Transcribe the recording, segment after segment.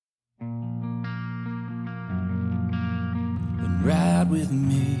ride with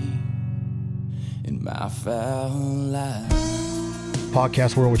me in my foul life.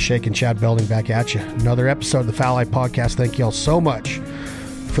 Podcast World with Shake and Chad Belding back at you. Another episode of the Foul Eye Podcast. Thank you all so much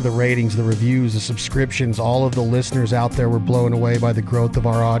for the ratings, the reviews, the subscriptions, all of the listeners out there. We're blown away by the growth of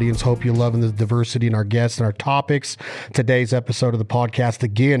our audience. Hope you're loving the diversity in our guests and our topics. Today's episode of the podcast,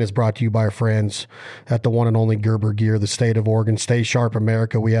 again, is brought to you by our friends at the one and only Gerber Gear, the state of Oregon. Stay sharp,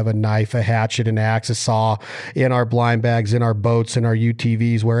 America. We have a knife, a hatchet, an axe, a saw in our blind bags, in our boats, in our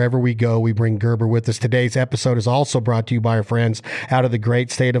UTVs. Wherever we go, we bring Gerber with us. Today's episode is also brought to you by our friends out of the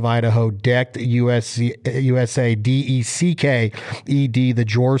great state of Idaho, Decked USA, D-E-C-K-E-D, the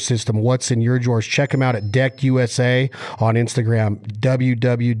drawer system. What's in your drawers? Check them out at Decked USA on Instagram,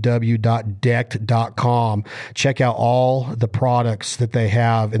 www.decked.com. Check out all the products that they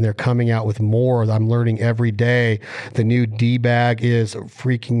have, and they're coming out with more. I'm learning every day. The new D-bag is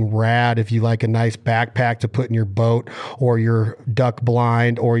freaking rad. If you like a nice backpack to put in your boat or your duck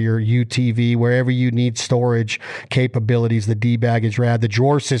blind or your UTV, wherever you need storage capabilities, the D-bag is rad. The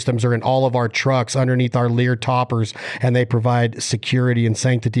drawer systems are in all of our trucks underneath our Lear toppers, and they provide security and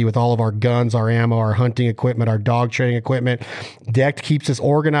sanctity with all of our guns, our ammo, our hunting equipment, our dog training equipment. Decked keeps us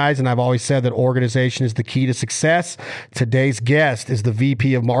organized, and I've always said that organization is the key to success. Today's guest is the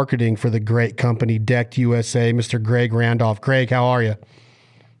VP of Marketing for the great company Decked USA, Mr. Greg Randolph. Greg, how are you?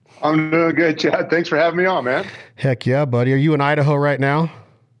 I'm doing good, Chad. Thanks for having me on, man. Heck yeah, buddy. Are you in Idaho right now?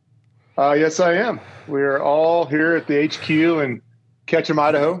 Yes, I am. We're all here at the HQ in Ketchum,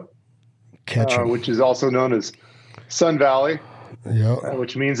 Idaho, which is also known as Sun Valley. Yep.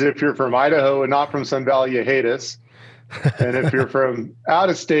 Which means if you're from Idaho and not from Sun Valley, you hate us. And if you're from out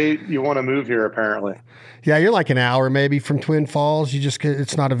of state, you want to move here, apparently. Yeah, you're like an hour maybe from Twin Falls.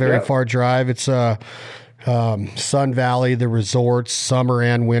 It's not a very far drive. It's Sun Valley, the resorts, summer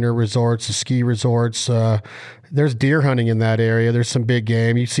and winter resorts, the ski resorts. There's deer hunting in that area. There's some big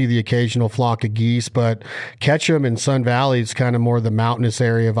game. You see the occasional flock of geese, but Ketchum and Sun Valley is kind of more the mountainous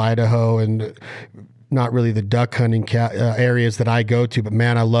area of Idaho, and not really the duck hunting areas that I go to, but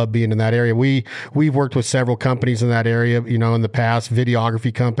man, I love being in that area. We've worked with several companies in that area, in the past,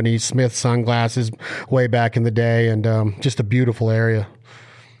 videography companies, Smith Sunglasses way back in the day, and just a beautiful area.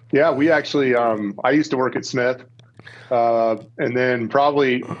 Yeah, we actually, I used to work at Smith, and then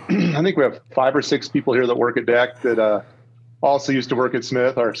probably, I think we have 5 or 6 people here that work at Deck that also used to work at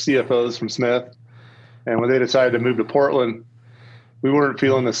Smith, our CFOs from Smith. And when they decided to move to Portland, we weren't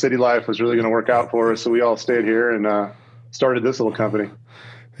feeling the city life was really going to work out for us. So we all stayed here and started this little company.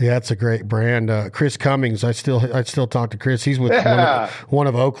 Yeah, it's a great brand. Chris Cummings, I still talk to Chris. He's with one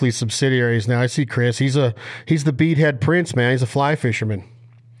of Oakley's subsidiaries now. I see Chris. He's the Beadhead Prince, man. He's a fly fisherman.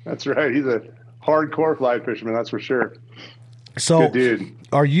 That's right. He's a hardcore fly fisherman, that's for sure. So, good dude.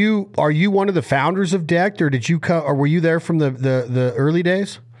 Are you one of the founders of Decked, or did you or were you there from the early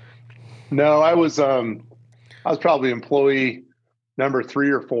days? No, I was probably employee number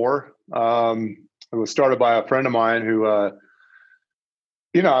 3 or 4. It was started by a friend of mine who, I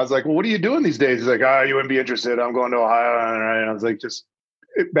was like, well, what are you doing these days? He's like, you wouldn't be interested. I'm going to Ohio. And I was like, just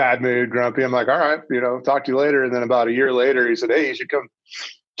bad mood, grumpy. I'm like, all right, talk to you later. And then about a year later, he said, hey, you should come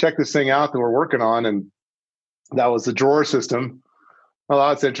check this thing out that we're working on. And that was the drawer system. Oh,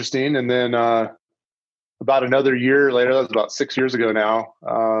 that's interesting. And then about another year later, that was about 6 years ago now,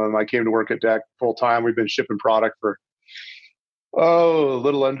 I came to work at Deck full time. We've been shipping product for a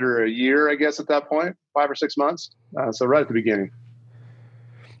little under a year, I guess, at that point, 5 or 6 months. So right at the beginning.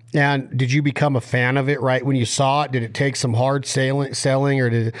 And did you become a fan of it right when you saw it? Did it take some hard selling, or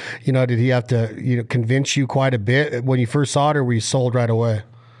did he have to convince you quite a bit when you first saw it, or were you sold right away?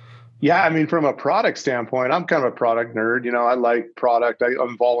 Yeah, I mean, from a product standpoint, I'm kind of a product nerd. I like product. I'm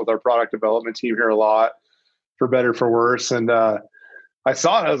involved with our product development team here a lot, for better, for worse. And I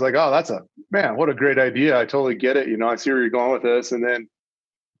saw it. I was like, oh, what a great idea. I totally get it. I see where you're going with this. And then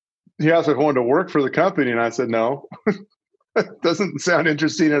he asked if I wanted to work for the company. And I said, no, it doesn't sound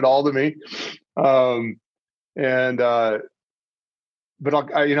interesting at all to me. But then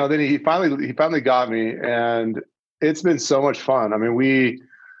he finally got me, and it's been so much fun. I mean, we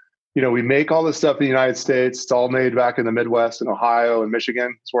make all this stuff in the United States. It's all made back in the Midwest in Ohio and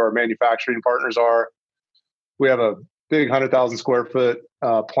Michigan. It's where our manufacturing partners are. We have a big 100,000 square foot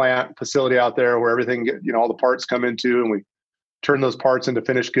plant facility out there where everything, all the parts come into, and we turn those parts into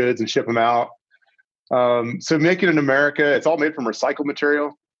finished goods and ship them out. So make it in America. It's all made from recycled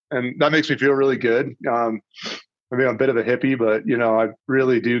material, and that makes me feel really good. I'm a bit of a hippie, but I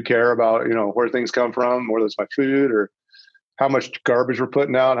really do care about where things come from, whether it's my food or how much garbage we're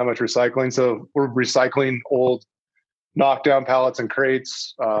putting out, how much recycling. So we're recycling old knockdown pallets and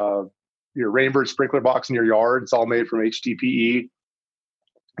crates, your Rainbird sprinkler box in your yard. It's all made from HDPE.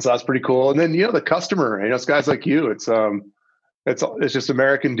 So that's pretty cool. And then, the customer, it's guys like you. It's just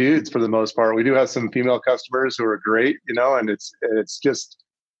American dudes for the most part. We do have some female customers who are great, and it's just,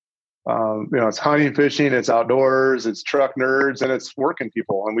 it's hunting, fishing, it's outdoors, it's truck nerds, and it's working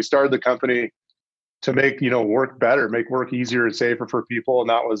people. And we started the company to make, work better, make work easier and safer for people.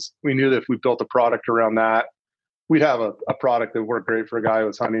 And we knew that if we built a product around that, we'd have a product that worked great for a guy who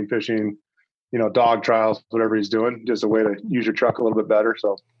was hunting, fishing, dog trials, whatever he's doing, just a way to use your truck a little bit better.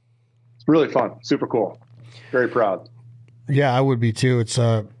 So it's really fun, super cool, very proud. Yeah, I would be too. It's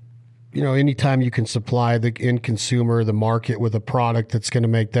anytime you can supply the end consumer, the market, with a product that's going to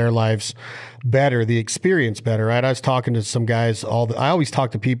make their lives better, the experience better, right? I was talking to some guys. I always talk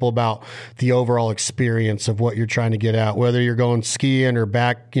to people about the overall experience of what you're trying to get out, whether you're going skiing or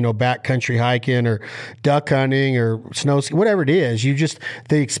backcountry hiking or duck hunting or snow skiing, whatever it is.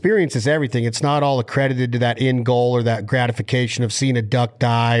 The experience is everything. It's not all accredited to that end goal or that gratification of seeing a duck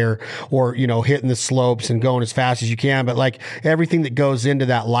die or hitting the slopes and going as fast as you can, but like everything that goes into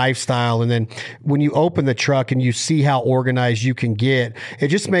that lifestyle. And then when you open the truck and you see how organized you can get, it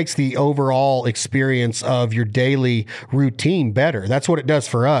just makes the overall experience of your daily routine better. That's what it does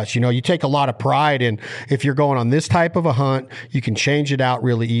for us. You take a lot of pride in, if you're going on this type of a hunt, you can change it out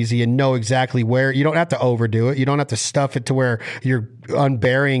really easy and know exactly where. You don't have to overdo it. You don't have to stuff it to where you're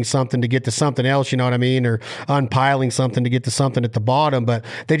unburying something to get to something else, you know what I mean? Or unpiling something to get to something at the bottom. But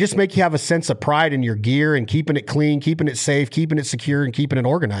they just make you have a sense of pride in your gear and keeping it clean, keeping it safe, keeping it secure, and keeping it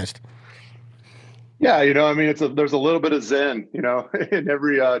organized. Yeah, there's a little bit of Zen, in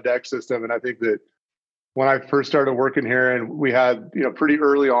every deck system. And I think that when I first started working here and we had, pretty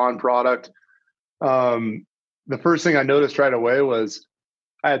early on product, the first thing I noticed right away was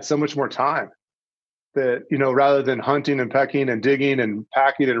I had so much more time that, rather than hunting and pecking and digging and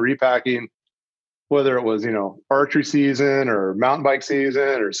packing and repacking, whether it was, archery season or mountain bike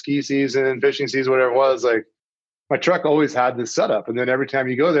season or ski season, fishing season, whatever it was, like my truck always had this setup. And then every time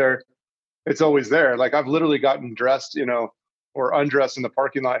you go there, it's always there. Like I've literally gotten dressed, or undressed in the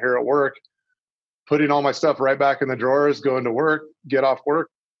parking lot here at work, putting all my stuff right back in the drawers, going to work, get off work,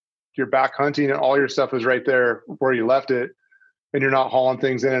 you're back hunting and all your stuff is right there where you left it. And you're not hauling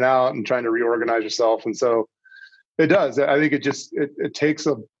things in and out and trying to reorganize yourself. And so it does. I think it takes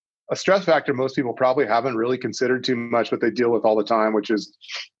a stress factor most people probably haven't really considered too much, but they deal with all the time, which is,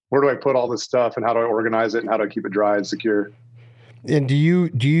 where do I put all this stuff and how do I organize it and how do I keep it dry and secure? And do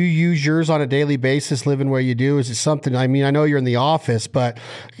you use yours on a daily basis, living where you do? Is it something, I know you're in the office, but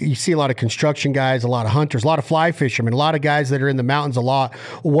you see a lot of construction guys, a lot of hunters, a lot of fly fishermen, a lot of guys that are in the mountains a lot.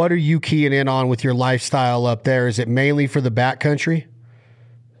 What are you keying in on with your lifestyle up there? Is it mainly for the backcountry?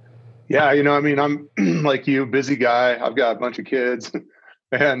 Yeah, I'm like you, busy guy. I've got a bunch of kids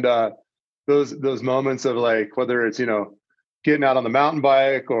and those moments of like, whether it's, getting out on the mountain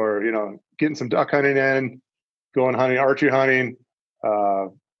bike or, getting some duck hunting in, going hunting, archery hunting,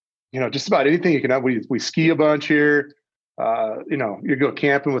 just about anything you can have. We ski a bunch here. You go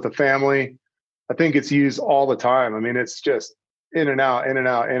camping with a family. I think it's used all the time. It's just in and out, in and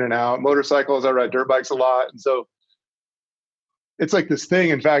out, in and out. Motorcycles, I ride dirt bikes a lot. And so it's like this thing.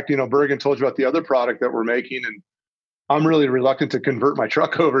 In fact, Bergen told you about the other product that we're making. And I'm really reluctant to convert my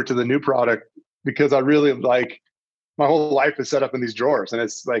truck over to the new product because I really my whole life is set up in these drawers. And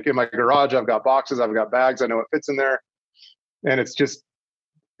it's like in my garage, I've got boxes, I've got bags, I know what fits in there. And it's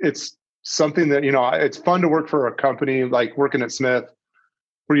something that, it's fun to work for a company like working at Smith,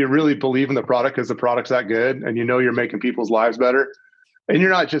 where you really believe in the product because the product's that good and you're making people's lives better. And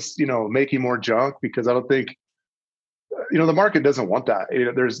you're not just, making more junk, because I don't think, the market doesn't want that.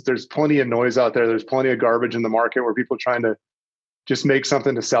 There's plenty of noise out there. There's plenty of garbage in the market where people are trying to just make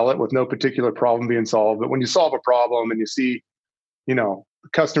something to sell it with no particular problem being solved. But when you solve a problem and you see,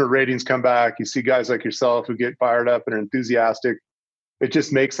 customer ratings come back, you see guys like yourself who get fired up and are enthusiastic, it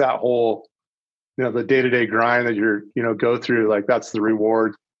just makes that whole, the day-to-day grind that you're, go through, like that's the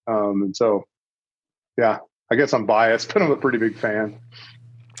reward. And so, yeah, I guess I'm biased, but I'm a pretty big fan.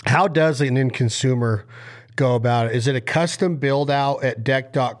 How does an end consumer go about it? Is it a custom build out at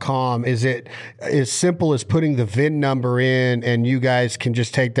deck.com? Is it as simple as putting the VIN number in and you guys can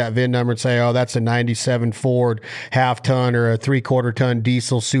just take that VIN number and say, oh, that's a 97 Ford half ton or a 3/4 ton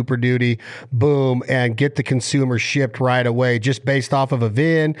diesel Super Duty, boom, and get the consumer shipped right away just based off of a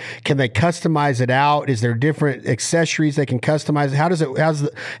VIN? Can they customize it out? Is there different accessories they can customize?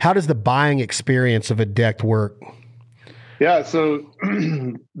 How does the buying experience of a deck work? Yeah. So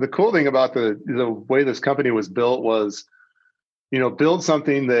the cool thing about the way this company was built was, build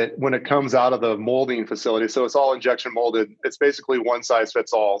something that when it comes out of the molding facility, so it's all injection molded, it's basically one size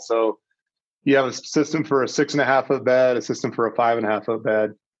fits all. So you have a system for a 6.5 foot bed, a system for a 5.5 foot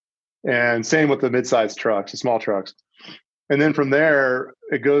bed. And same with the mid-sized trucks, the small trucks. And then from there,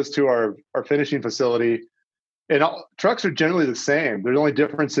 it goes to our finishing facility. And trucks are generally the same. There's only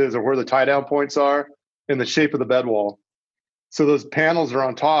differences of where the tie down points are and the shape of the bed wall. So those panels are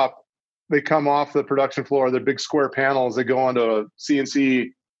on top. They come off the production floor. They're big square panels. They go onto a CNC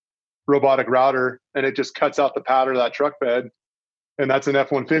robotic router, and it just cuts out the pattern of that truck bed. And that's an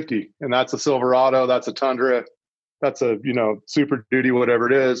F-150. And that's a Silverado. That's a Tundra. That's a, Super Duty, whatever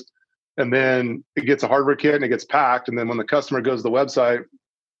it is. And then it gets a hardware kit and it gets packed. And then when the customer goes to the website,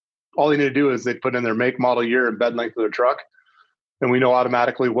 all they need to do is they put in their make, model, year, and bed length of their truck. And we know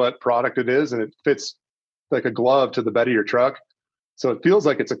automatically what product it is. And it fits like a glove to the bed of your truck. So it feels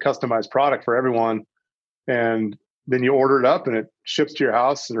like it's a customized product for everyone. And then you order it up and it ships to your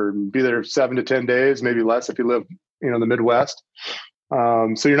house, or be there 7 to 10 days, maybe less if you live, in the Midwest.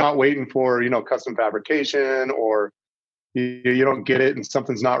 So you're not waiting for, custom fabrication, or you don't get it and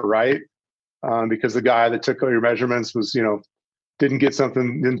something's not right because the guy that took all your measurements was, didn't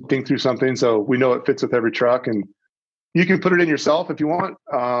think through something. So we know it fits with every truck, and you can put it in yourself if you want.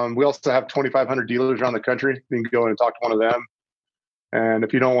 We also have 2,500 dealers around the country. You can go in and talk to one of them. And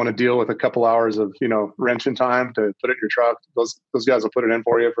if you don't want to deal with a couple hours of, wrenching time to put it in your truck, those guys will put it in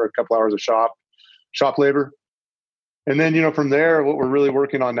for you for a couple hours of shop labor. And then, from there, what we're really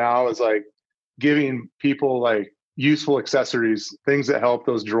working on now is like giving people like useful accessories, things that help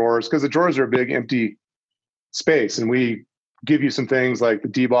those drawers, because the drawers are a big empty space. And we give you some things like the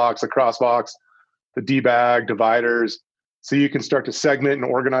D-box, the cross box, the D-bag, dividers, so you can start to segment and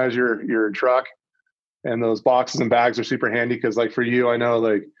organize your truck. And those boxes and bags are super handy because, like, for you, I know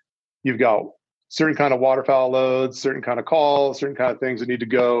like you've got certain kind of waterfowl loads, certain kind of calls, certain kind of things that need to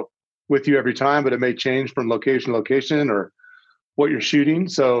go with you every time, but it may change from location to location or what you're shooting.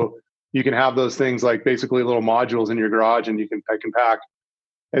 So you can have those things like basically little modules in your garage, and you can pick and pack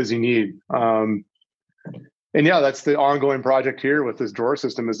as you need. And yeah, that's the ongoing project here with this drawer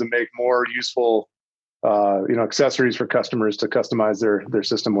system, is to make more useful, accessories for customers to customize their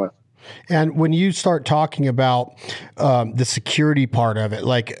system with. And when you start talking about the security part of it,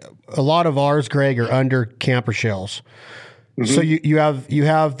 like a lot of ours, Greg, are under camper shells. Mm-hmm. So you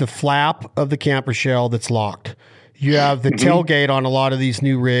have the flap of the camper shell that's locked. You have the tailgate on a lot of these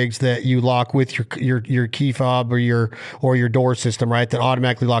new rigs that you lock with your key fob or your door system, right? That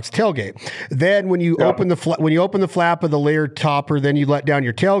automatically locks tailgate. Then when you open the flap of the layered topper, then you let down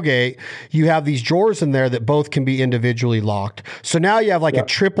your tailgate. You have these drawers in there that both can be individually locked. So now you have like a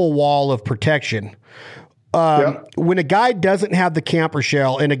triple wall of protection. When a guy doesn't have the camper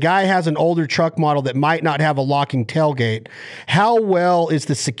shell and a guy has an older truck model that might not have a locking tailgate, how well is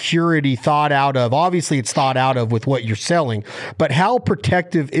the security thought out of? Obviously it's thought out of with what you're selling, but how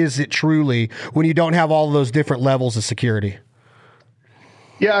protective is it truly when you don't have all of those different levels of security?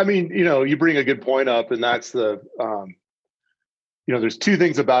 Yeah. I mean, you bring a good point up, and that's there's two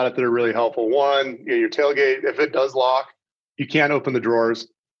things about it that are really helpful. One, your tailgate, if it does lock, you can't open the drawers.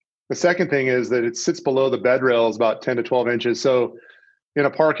 The second thing is that it sits below the bed rails about 10 to 12 inches. So in a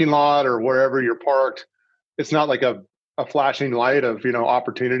parking lot or wherever you're parked, it's not like a flashing light of,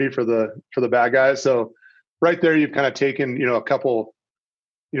 opportunity for the bad guys. So right there, you've kind of taken, a couple,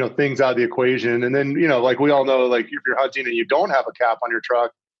 things out of the equation. And then, like we all know, like if you're hunting and you don't have a cap on your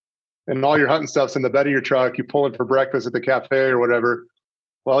truck and all your hunting stuff's in the bed of your truck, you pull it for breakfast at the cafe or whatever.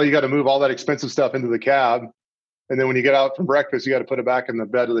 Well, you got to move all that expensive stuff into the cab. And then when you get out from breakfast, you got to put it back in the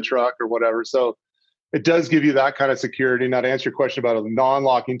bed of the truck or whatever. So it does give you that kind of security. Now, to answer your question about a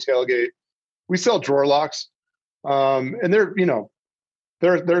non-locking tailgate, we sell drawer locks, and they're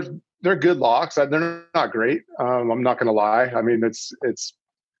good locks. They're not great. I'm not going to lie. I mean, it's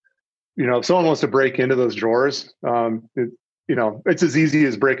if someone wants to break into those drawers, it's as easy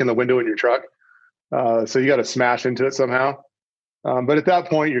as breaking the window in your truck. So you got to smash into it somehow. But at that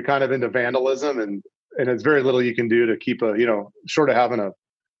point, you're kind of into vandalism, and it's very little you can do to keep short of having a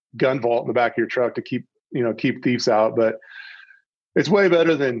gun vault in the back of your truck to keep thieves out. But it's way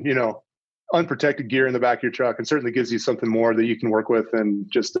better than, unprotected gear in the back of your truck, and certainly gives you something more that you can work with than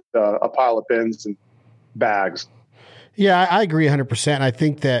just a pile of pins and bags. Yeah, I agree 100%. I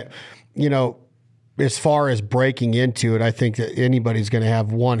think that, as far as breaking into it, I think that anybody's going to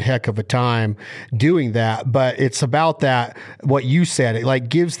have one heck of a time doing that. But it's about that, what you said, it like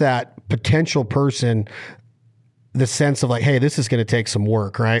gives that potential person the sense of like, hey, this is going to take some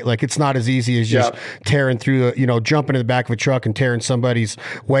work, right? Like it's not as easy as just tearing through, jumping in the back of a truck and tearing somebody's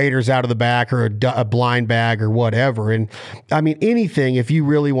waders out of the back or a blind bag or whatever. And I mean, anything, if you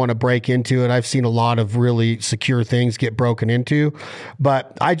really want to break into it, I've seen a lot of really secure things get broken into.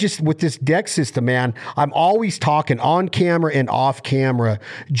 But with this deck system, man, I'm always talking on camera and off camera,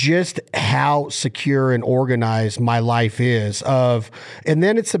 just how secure and organized my life is and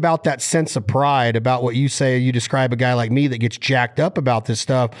then it's about that sense of pride about what you say. You describe a guy like me that gets jacked up about this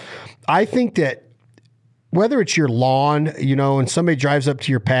stuff. I think that whether it's your lawn, and somebody drives up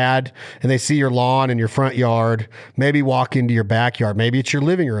to your pad and they see your lawn and your front yard, maybe walk into your backyard, maybe it's your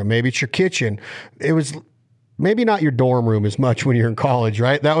living room, maybe it's your kitchen. It was maybe not your dorm room as much when you're in college,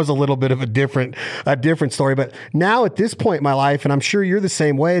 right? That was a little bit of a different story. But now at this point in my life, and I'm sure you're the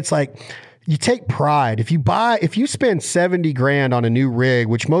same way, it's like, you take pride. If you spend 70 grand on a new rig,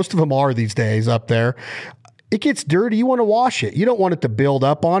 which most of them are these days up there, it gets dirty. You want to wash it. You don't want it to build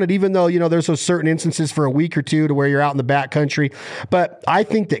up on it, even though, there's those certain instances for a week or two to where you're out in the back country. But I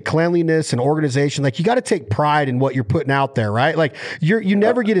think that cleanliness and organization, like you got to take pride in what you're putting out there, right? Like you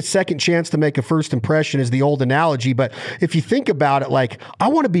never get a second chance to make a first impression is the old analogy. But if you think about it, like I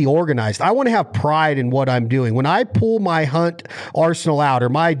want to be organized. I want to have pride in what I'm doing. When I pull my hunt arsenal out or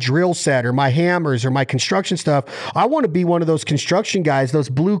my drill set or my hammers or my construction stuff, I want to be one of those construction guys, those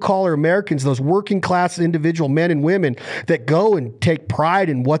blue collar Americans, those working class individuals, men and women that go and take pride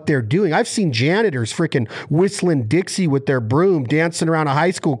in what they're doing. I've seen janitors freaking whistling Dixie with their broom, dancing around a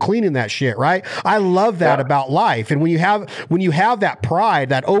high school, cleaning that shit, right? I love that about life. And when you have that pride,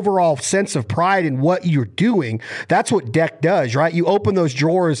 that overall sense of pride in what you're doing, that's what deck does, right? You open those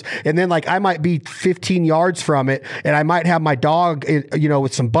drawers and then like I might be 15 yards from it and I might have my dog,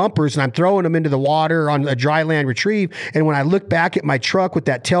 with some bumpers and I'm throwing them into the water on a dry land retrieve. And when I look back at my truck with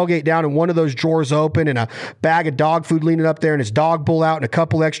that tailgate down and one of those drawers open and a bag of dog food leaning up there and his dog bowl out and a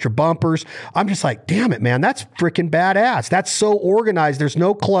couple extra bumpers, I'm just like, damn it, man, that's freaking badass. That's so organized. There's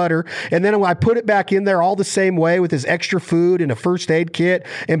no clutter. And then when I put it back in there all the same way with his extra food and a first aid kit,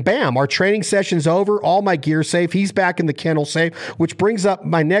 and bam, our training session's over, all my gear safe, he's back in the kennel safe, which brings up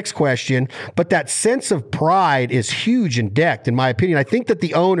my next question. But that sense of pride is huge in decked, in my opinion. I think that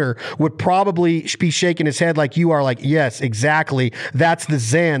the owner would probably be shaking his head like you are, like, yes, exactly. That's the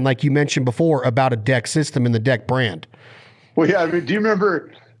zen, like you mentioned before, about a deck system in the deck brand. Well, yeah. I mean, do you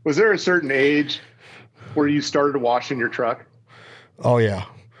remember, was there a certain age where you started washing your truck? Oh yeah.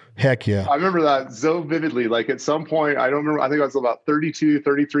 Heck yeah. I remember that so vividly. Like at some point, I don't remember, I think I was about 32,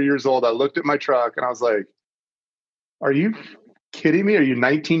 33 years old. I looked at my truck and I was like, are you kidding me? Are you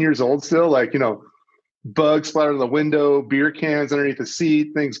 19 years old still? Like, bugs splattered on the window, beer cans underneath the seat,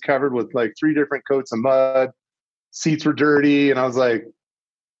 things covered with like 3 different coats of mud, seats were dirty. And I was like,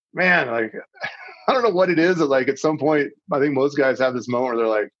 man, like, I don't know what it is. That like at some point, I think most guys have this moment where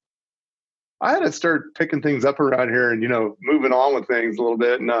they're like, I had to start picking things up around here and, moving on with things a little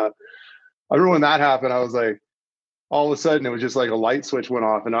bit. And I remember when that happened, I was like, all of a sudden it was just like a light switch went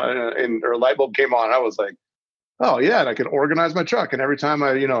off and or a light bulb came on. I was like, oh yeah. And I can organize my truck. And every time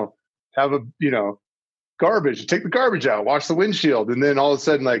I, have a, garbage, take the garbage out, wash the windshield. And then all of a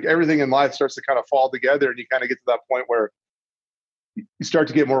sudden, like everything in life starts to kind of fall together and you kind of get to that point where you start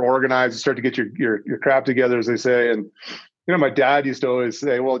to get more organized, you start to get your crap together, as they say. And, my dad used to always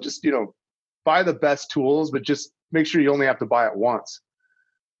say, well, just, buy the best tools, but just make sure you only have to buy it once.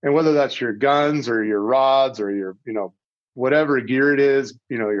 And whether that's your guns or your rods or your, whatever gear it is,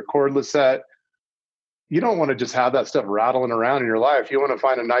 your cordless set, you don't want to just have that stuff rattling around in your life. You want to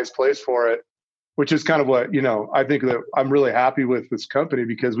find a nice place for it, which is kind of what, I think that I'm really happy with this company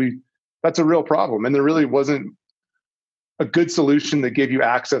because that's a real problem. And there really wasn't a good solution that gave you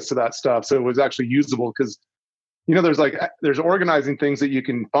access to that stuff. So it was actually usable because, there's organizing things that you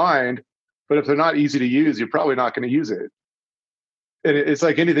can find, but if they're not easy to use, you're probably not going to use it. And it's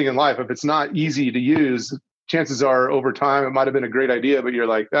like anything in life. If it's not easy to use, chances are over time, it might've been a great idea, but you're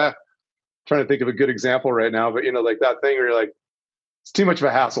like, trying to think of a good example right now, but like that thing where you're like, it's too much of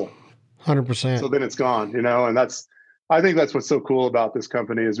a hassle. 100%. So then it's gone, and I think that's what's so cool about this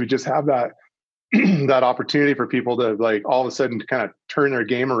company is we just have that, that opportunity for people to like all of a sudden to kind of turn their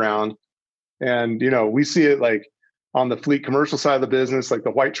game around. And, we see it like on the fleet commercial side of the business, like the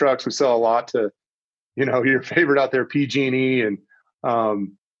white trucks, we sell a lot to, your favorite out there, PG&E and,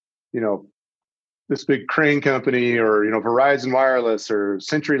 this big crane company or, Verizon Wireless or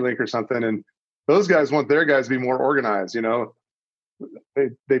CenturyLink or something. And those guys want their guys to be more organized,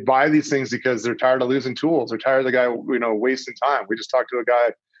 They buy these things because they're tired of losing tools. They're tired of the guy, wasting time. We just talked to a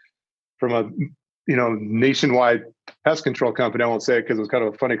guy from a, nationwide pest control company. I won't say it because it was kind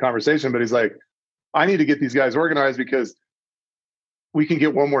of a funny conversation, but he's like, I need to get these guys organized because we can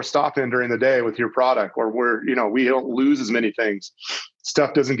get one more stop in during the day with your product, or we don't lose as many things.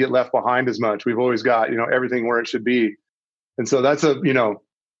 Stuff doesn't get left behind as much. We've always got, everything where it should be. And so that's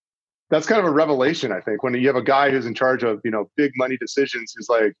that's kind of a revelation, I think, when you have a guy who's in charge of, big money decisions, who's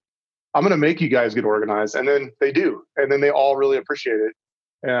like, I'm going to make you guys get organized. And then they do. And then they all really appreciate it.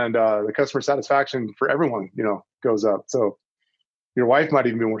 And the customer satisfaction for everyone, goes up. So your wife might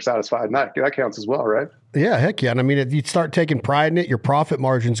even be more satisfied. And that counts as well, right? Yeah, heck yeah. And I mean, if you start taking pride in it, your profit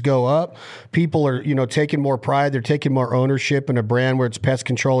margins go up. People are, taking more pride. They're taking more ownership in a brand, where it's pest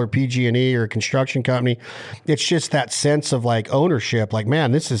control or PG&E or a construction company. It's just that sense of like ownership. Like,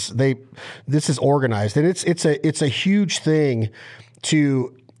 man, this is organized, and it's a huge thing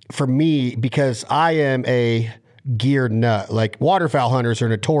for me, because I am a gear nut. Like, waterfowl hunters are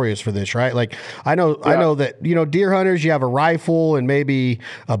notorious for this, right? Like, I know that, deer hunters, you have a rifle and maybe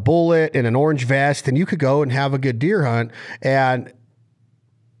a bullet and an orange vest, and you could go and have a good deer hunt, and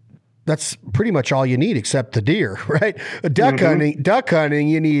that's pretty much all you need, except the deer, right? Duck hunting,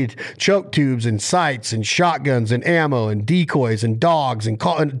 you need choke tubes and sights and shotguns and ammo and decoys and dogs and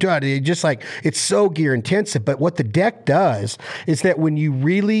just like, it's so gear intensive. But what the deck does is that when you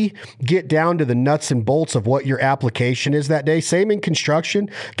really get down to the nuts and bolts of what your application is that day, same in construction,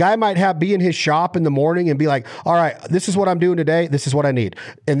 guy might be in his shop in the morning and be like, all right, this is what I'm doing today. This is what I need.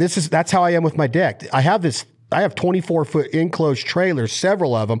 And that's how I am with my deck. I have 24-foot enclosed trailers,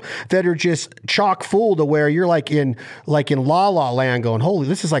 several of them, that are just chock full to where you're like in La La Land going, holy,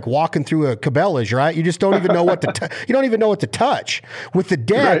 this is like walking through a Cabela's, right? You just don't even know what to touch. With the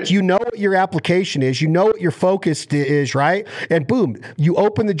deck, right, you know what your application is, you know what your focus is, right? And boom, you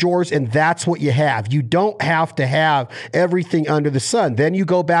open the drawers and that's what you have. You don't have to have everything under the sun. Then you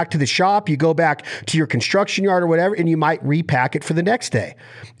go back to the shop, you go back to your construction yard or whatever, and you might repack it for the next day.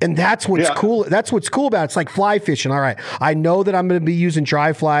 And that's what's cool. That's what's cool about it. It's like fly fishing. All right, I know that I'm going to be using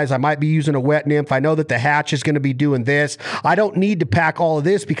dry flies. I might be using a wet nymph. I know that the hatch is going to be doing this. I don't need to pack all of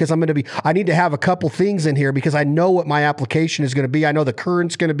this because I need to have a couple things in here because I know what my application is going to be. I know the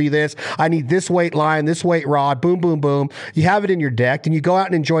current's going to be this. I need this weight line, this weight rod, boom, boom, boom. You have it in your deck and you go out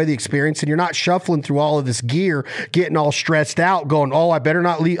and enjoy the experience, and you're not shuffling through all of this gear, getting all stressed out, going, oh, I better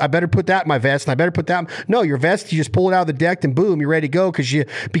not leave. I better put that in my vest, and I better put that. No, your vest, you just pull it out of the deck and boom, you're ready to go because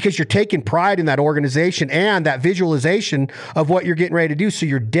you're taking pride in that organization and that visualization of what you're getting ready to do. So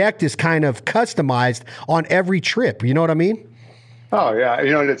your deck is kind of customized on every trip. You know what I mean? Oh yeah.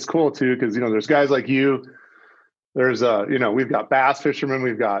 And it's cool too, because, there's guys like you, there's we've got bass fishermen,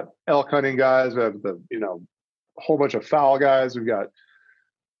 we've got elk hunting guys, we have a whole bunch of fowl guys. We've got,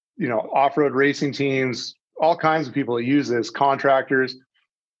 off-road racing teams, all kinds of people that use this, contractors.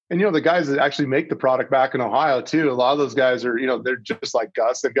 And, the guys that actually make the product back in Ohio too, a lot of those guys are, they're just like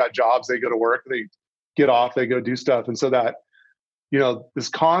us. They've got jobs, they go to work, they get off, they go do stuff. And so that, this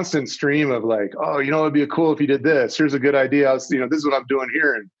constant stream of like, oh, it'd be cool if you did this. Here's a good idea. This is what I'm doing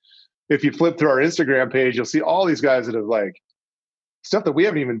here. And if you flip through our Instagram page, you'll see all these guys that have like stuff that we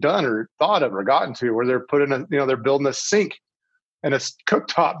haven't even done or thought of or gotten to, where they're putting they're building a sink and a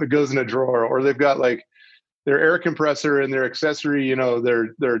cooktop that goes in a drawer, or they've got like their air compressor and their accessory,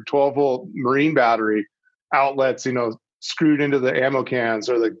 their 12-volt marine battery outlets, screwed into the ammo cans,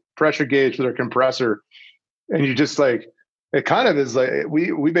 or the pressure gauge for their compressor. And you just like, it kind of is like,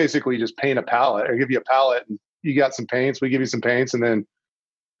 we basically just paint a palette. I give you a palette and you got some paints, we give you some paints, and then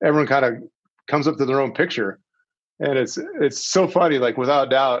everyone kind of comes up to their own picture. And it's so funny. Like, without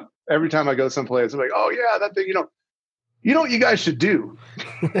doubt, every time I go someplace, I'm like, oh yeah, that thing, you know what you guys should do?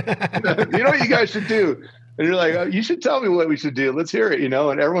 You know what you guys should do? And you're like, oh, you should tell me what we should do. Let's hear it, and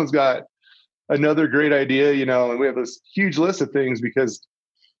everyone's got another great idea, and we have this huge list of things because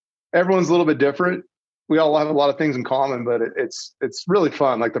everyone's a little bit different. We all have a lot of things in common, but it's really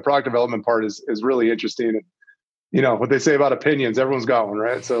fun. Like, the product development part is really interesting. And, what they say about opinions, everyone's got one,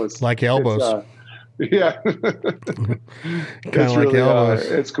 right? So it's like elbows. Yeah. Kind of like elbows.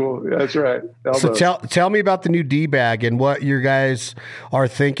 It's cool. That's right. Elbows. So tell me about the new D-bag and what you guys are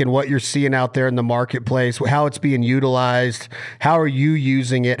thinking, what you're seeing out there in the marketplace, how it's being utilized. How are you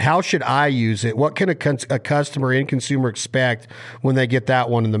using it? How should I use it? What can a customer and consumer expect when they get that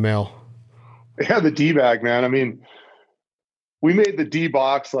one in the mail? Yeah, the D-bag, man. I mean, we made the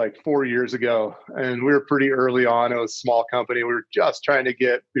D-box like 4 years ago, and we were pretty early on. It was a small company. We were just trying to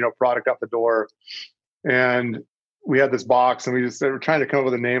get, product out the door. And we had this box, and we were trying to come up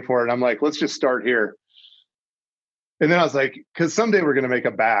with a name for it. And I'm like, let's just start here. And then I was like, because someday we're going to make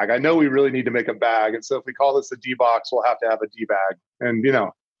a bag. I know we really need to make a bag. And so if we call this a D-box, we'll have to have a D-bag. And,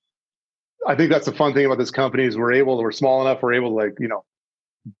 I think that's the fun thing about this company is we're small enough, we're able to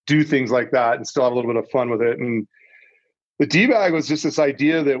do things like that and still have a little bit of fun with it. And the D-bag was just this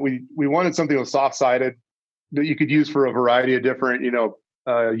idea that we wanted something that was soft-sided that you could use for a variety of different,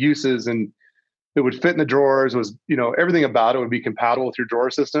 uses, and it would fit in the drawers. It was, everything about it would be compatible with your drawer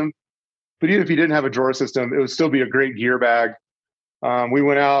system. But even if you didn't have a drawer system, it would still be a great gear bag. We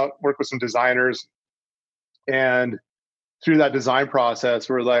went out, worked with some designers, and through that design process,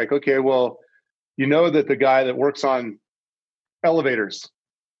 we're like, okay, well, that the guy that works on elevators,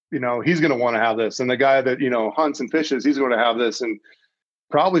 he's going to want to have this. And the guy that, hunts and fishes, he's going to have this. And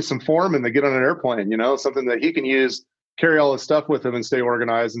probably some foremen that get on an airplane, something that he can use, carry all his stuff with him and stay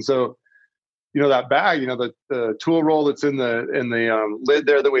organized. And so, that bag, the tool roll that's in the lid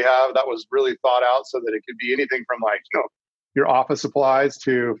there that we have, that was really thought out so that it could be anything from like, your office supplies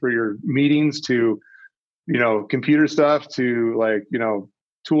for your meetings to, computer stuff to like,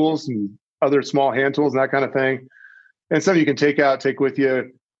 tools and other small hand tools and that kind of thing. And something you can take with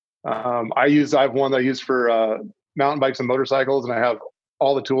you. I have one that I use for mountain bikes and motorcycles, and I have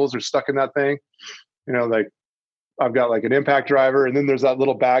all the tools are stuck in that thing. Like I've got like an impact driver, and then there's that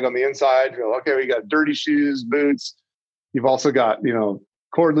little bag on the inside. Okay, we got dirty shoes, boots. You've also got,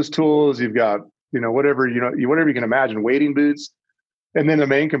 cordless tools. You've got, whatever you can imagine, wading boots, and then the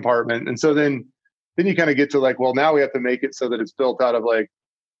main compartment. And so then you kind of get to like, well, now we have to make it so that it's built out of like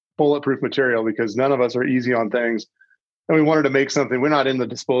bulletproof material, because none of us are easy on things. And we wanted to make something. We're not in the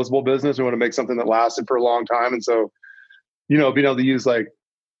disposable business. We want to make something that lasted for a long time. And so, being able to use like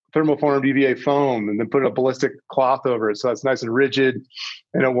thermoformed EVA foam and then put a ballistic cloth over it, so it's nice and rigid,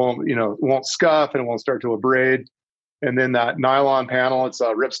 and it won't scuff and it won't start to abrade. And then that nylon panel, it's a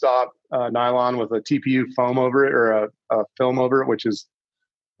ripstop nylon with a TPU foam over it, or a film over it, which is,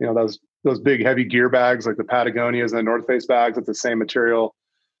 those big heavy gear bags like the Patagonias and the North Face bags. It's the same material.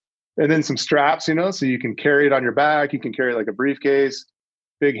 And then some straps, so you can carry it on your back. You can carry like a briefcase,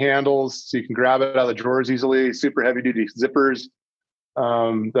 big handles, so you can grab it out of the drawers easily. Super heavy duty zippers.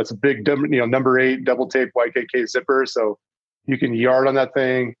 That's a big, number 8 double tape YKK zipper. So you can yard on that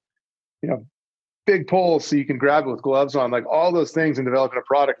thing, big pulls, so you can grab it with gloves on, like all those things. And developing a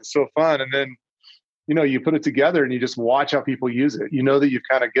product is so fun. And then, you put it together and you just watch how people use it. That you've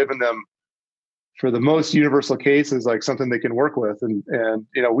kind of given them, for the most universal cases, like something they can work with. And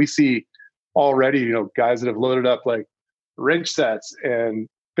we see already, guys that have loaded up like wrench sets and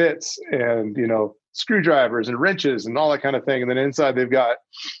bits and, screwdrivers and wrenches and all that kind of thing. And then inside they've got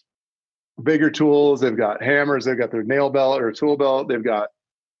bigger tools. They've got hammers. They've got their nail belt or tool belt. They've got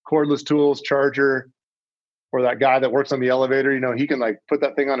cordless tools, charger, or that guy that works on the elevator, he can like put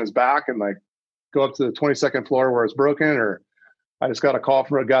that thing on his back and like go up to the 22nd floor where it's broken. Or I just got a call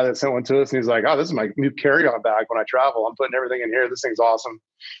from a guy that sent one to us, and he's like, oh, this is my new carry-on bag when I travel. I'm putting everything in here. This thing's awesome.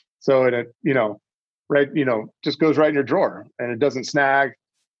 So it, just goes right in your drawer and it doesn't snag.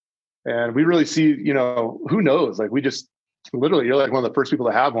 And we really see, who knows? Like we just literally, you're like one of the first people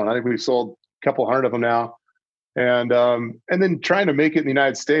to have one. I think we've sold a couple hundred of them now. And then trying to make it in the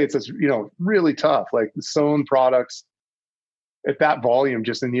United States, that's, really tough. Like the sewn products at that volume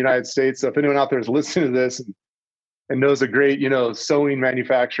just in the United States. So if anyone out there is listening to this and knows a great, sewing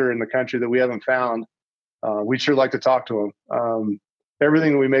manufacturer in the country that we haven't found, we'd sure like to talk to them.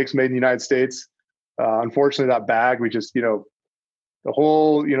 Everything that we make is made in the United States. Unfortunately, that bag, we just, the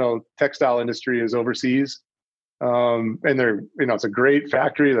whole, textile industry is overseas. And they're, it's a great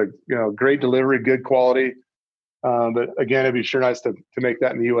factory, like, great delivery, good quality. But again, it'd be sure nice to make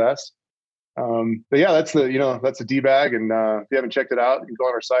that in the US. But yeah, that's the D bag. And if you haven't checked it out, you can go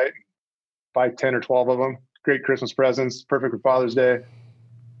on our site and buy 10 or 12 of them. Great Christmas presents, perfect for Father's Day.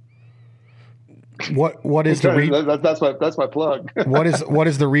 What is that's my plug. what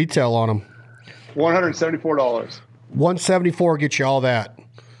is the retail on them? $174. $174 gets you all that.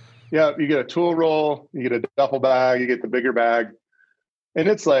 Yeah, you get a tool roll, you get a duffel bag, you get the bigger bag, and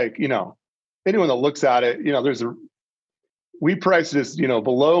it's like, anyone that looks at it, we priced this,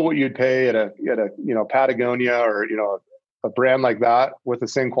 below what you'd pay at a Patagonia or a brand like that with the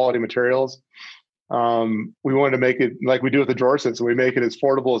same quality materials. We wanted to make it like we do with the drawer set, so we make it as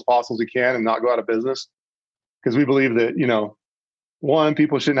affordable as possible as we can and not go out of business, because we believe that one,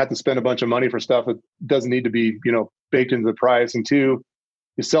 people shouldn't have to spend a bunch of money for stuff that doesn't need to be baked into the price, and two,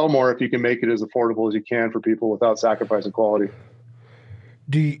 you sell more if you can make it as affordable as you can for people without sacrificing quality.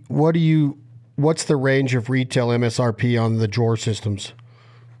 What's the range of retail MSRP on the drawer systems?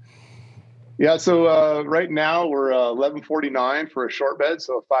 Yeah, so right now we're $11.49 for a short bed,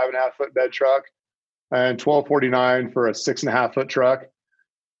 so a 5.5 foot bed truck, and $12.49 for a 6.5 foot truck.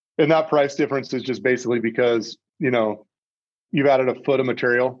 And that price difference is just basically because you've added a foot of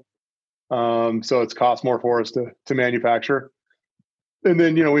material, so it's cost more for us to manufacture. And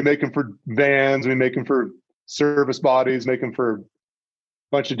then, we make them for vans, we make them for service bodies, make them for a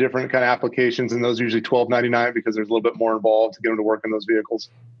bunch of different kind of applications. And those are usually $12.99 because there's a little bit more involved to get them to work in those vehicles.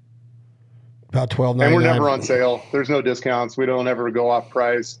 About $12.99. And we're never on sale. There's no discounts. We don't ever go off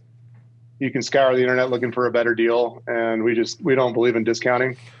price. You can scour the internet looking for a better deal. And we don't believe in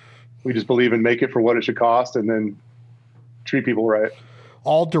discounting. We just believe in make it for what it should cost and then treat people right.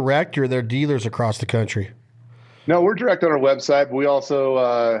 All direct, or they're dealers across the country? No, we're direct on our website, but we also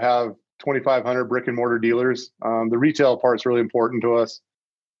have 2,500 brick and mortar dealers. The retail part's really important to us.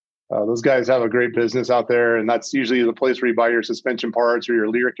 Those guys have a great business out there, and that's usually the place where you buy your suspension parts or your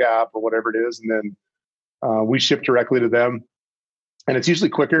leer cap or whatever it is. And then we ship directly to them. And it's usually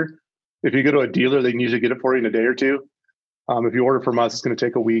quicker. If you go to a dealer, they can usually get it for you in a day or two. If you order from us, it's going to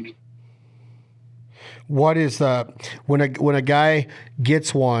take a week. What is when a guy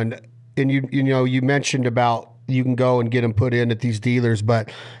gets one, and you mentioned about you can go and get them put in at these dealers, but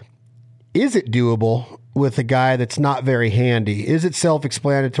is it doable with a guy that's not very handy? Is it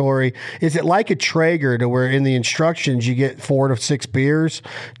self-explanatory? Is it like a Traeger to where in the instructions you get 4 to 6 beers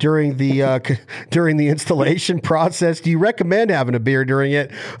during the installation process? Do you recommend having a beer during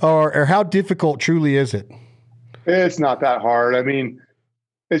it, or how difficult truly is it? It's not that hard. I mean,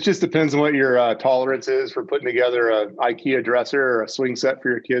 it just depends on what your tolerance is for putting together an IKEA dresser or a swing set for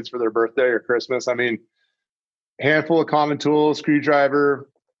your kids for their birthday or Christmas. I mean, handful of common tools, screwdriver,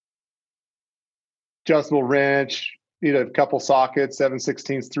 adjustable wrench, a couple sockets,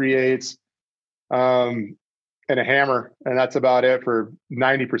 7/16, 3/8, and a hammer. And that's about it for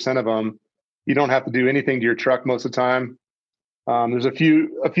 90% of them. You don't have to do anything to your truck most of the time. There's a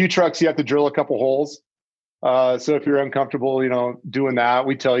few trucks you have to drill a couple holes. So if you're uncomfortable, doing that,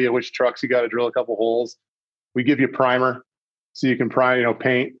 we tell you which trucks you got to drill a couple holes. We give you primer so you can prime,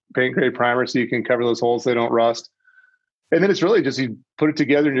 paint grade primer so you can cover those holes so they don't rust. And then it's really just you put it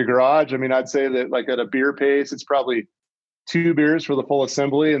together in your garage. I mean, I'd say that like at a beer pace, it's probably 2 beers for the full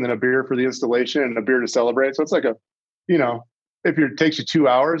assembly and then a beer for the installation and a beer to celebrate. So it's like if it takes you 2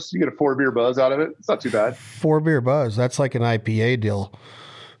 hours, you get a 4 beer buzz out of it. It's not too bad. 4 beer buzz. That's like an IPA deal.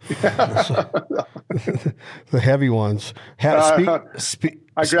 The heavy ones. I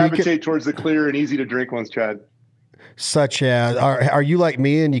gravitate towards the clear and easy to drink ones, Chad. Such as, are you like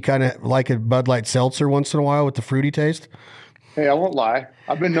me and you kind of like a Bud Light seltzer once in a while with the fruity taste? Hey, I won't lie.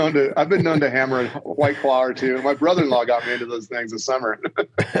 I've been known to hammer a White Claw or two. My brother-in-law got me into those things this summer.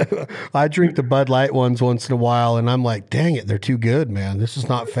 I drink the Bud Light ones once in a while, and I'm like, dang it, they're too good, man. This is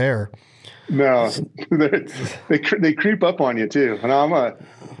not fair. No, they creep up on you too. And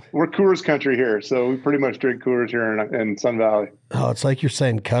we're Coors country here, so we pretty much drink Coors here in Sun Valley. Oh, it's like you're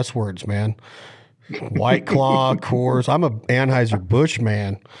saying cuss words, man. White Claw, Coors. I'm a Anheuser-Busch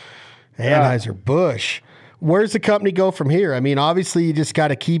man. Anheuser-Busch. Where's the company go from here? I mean, obviously, you just got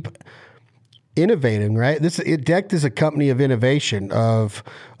to keep innovating, right? DECT is a company of innovation, of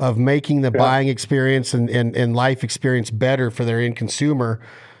making the buying experience and life experience better for their end consumer.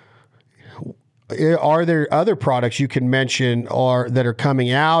 Are there other products you can mention or that are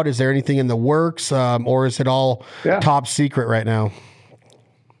coming out? Is there anything in the works, or is it all top secret right now?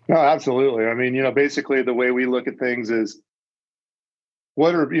 No, absolutely. I mean, basically the way we look at things is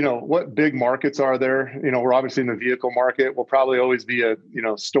what big markets are there? We're obviously in the vehicle market. We'll probably always be a,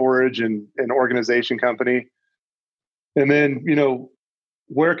 storage and an organization company. And then,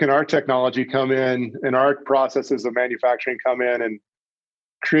 where can our technology come in and our processes of manufacturing come in and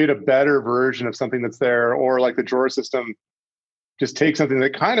create a better version of something that's there? Or like the drawer system, just take something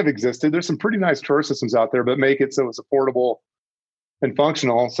that kind of existed. There's some pretty nice drawer systems out there, but make it so it's affordable and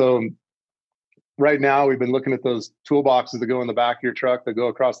functional. So right now we've been looking at those toolboxes that go in the back of your truck that go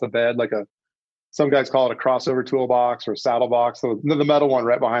across the bed, like some guys call it a crossover toolbox or a saddle box. So the metal one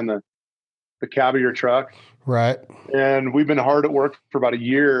right behind the cab of your truck. Right. And we've been hard at work for about a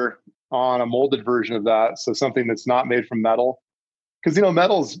year on a molded version of that. So something that's not made from metal, because,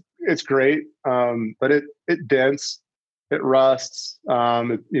 it's great. But it dents, it rusts,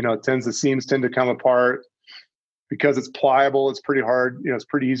 the seams tend to come apart. Because it's pliable, it's pretty hard. It's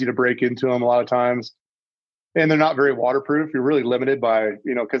pretty easy to break into them a lot of times. And they're not very waterproof. You're really limited by,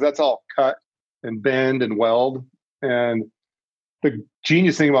 because that's all cut and bend and weld. And the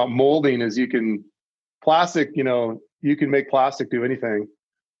genius thing about molding is you can make plastic do anything.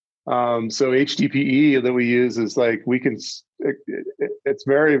 So HDPE that we use is like, it's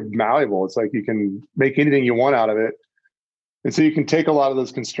very malleable. It's like you can make anything you want out of it. And so you can take a lot of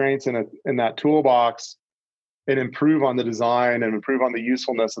those constraints in that toolbox and improve on the design and improve on the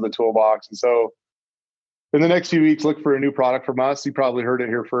usefulness of the toolbox. And so in the next few weeks, look for a new product from us. You probably heard it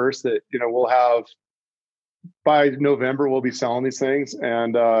here first that, we'll have by November, we'll be selling these things.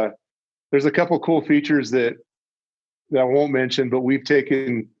 And there's a couple cool features that I won't mention, but we've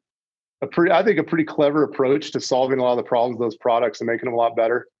taken a pretty clever approach to solving a lot of the problems of those products and making them a lot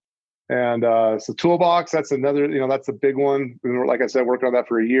better. And so toolbox, that's another, that's a big one. We were, like I said, working on that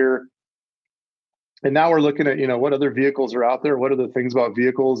for a year. And now we're looking at, what other vehicles are out there? What are the things about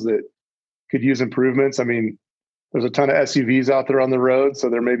vehicles that could use improvements? I mean, there's a ton of SUVs out there on the road, so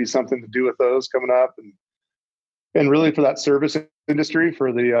there may be something to do with those coming up. And really for that service industry,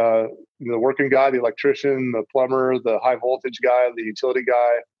 for the working guy, the electrician, the plumber, the high voltage guy, the utility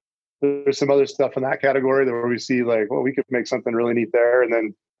guy, there's some other stuff in that category that where we see like, well, we could make something really neat there. And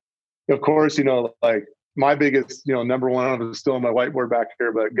then, of course, like my biggest, number one, I don't know if it's still on my whiteboard back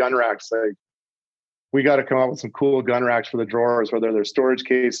here, but gun racks. Like, we got to come up with some cool gun racks for the drawers, whether they're storage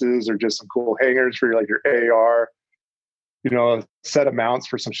cases or just some cool hangers for your AR. A set of mounts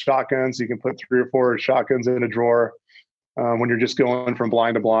for some shotguns. You can put 3 or 4 shotguns in a drawer when you're just going from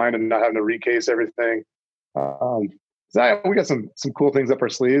blind to blind and not having to recase everything. We got some cool things up our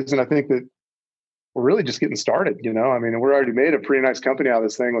sleeves, and I think that we're really just getting started. I mean, we're already made a pretty nice company out of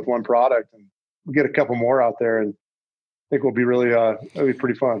this thing with one product, and we'll get a couple more out there, and I think we'll be really it'll be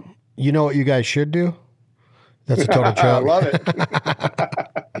pretty fun. You know what you guys should do? That's a total joke. I love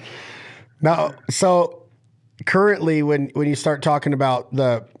it. Now, so currently, when you start talking about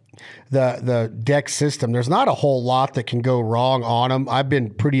the deck system, there's not a whole lot that can go wrong on them. I've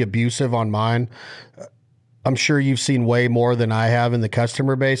been pretty abusive on mine. I'm sure you've seen way more than I have in the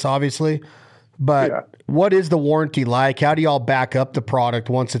customer base, obviously. But What is the warranty like? How do y'all back up the product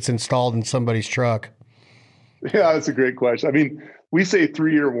once it's installed in somebody's truck? Yeah, that's a great question. I mean, we say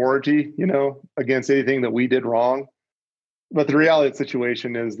 3-year warranty, against anything that we did wrong. But the reality of the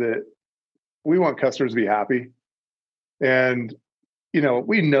situation is that we want customers to be happy. And,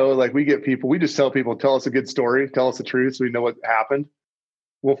 we know, like, we get people, we just tell people, tell us a good story, tell us the truth so we know what happened.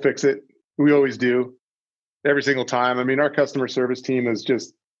 We'll fix it. We always do, every single time. I mean, our customer service team is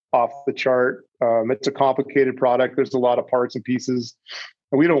just off the chart. It's a complicated product. There's a lot of parts and pieces,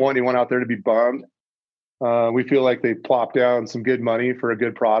 and we don't want anyone out there to be bummed. We feel like they plopped down some good money for a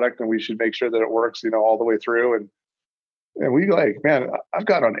good product, and we should make sure that it works, all the way through. And we man, I've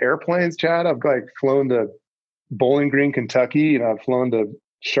got on airplanes, Chad. I've flown to Bowling Green, Kentucky, and I've flown to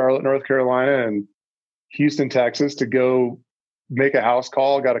Charlotte, North Carolina, and Houston, Texas to go make a house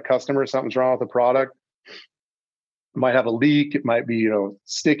call. Got a customer, something's wrong with the product. It might have a leak. It might be,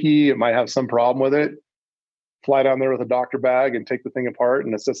 sticky. It might have some problem with it. Fly down there with a doctor bag and take the thing apart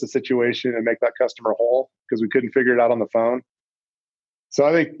and assess the situation and make that customer whole because we couldn't figure it out on the phone. So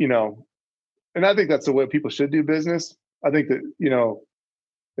I think, and I think that's the way people should do business. I think that,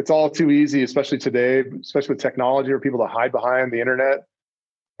 it's all too easy, especially today, especially with technology, for people to hide behind the internet.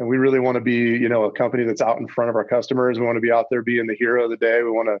 And we really want to be, a company that's out in front of our customers. We want to be out there being the hero of the day.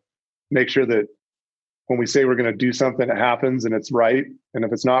 We want to make sure that when we say we're going to do something, it happens and it's right. And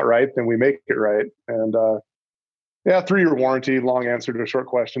if it's not right, then we make it right. And 3-year warranty, long answer to a short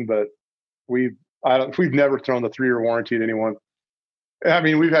question, but we've never thrown the 3-year warranty at anyone. I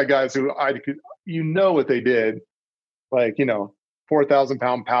mean, we've had guys who what they did, 4,000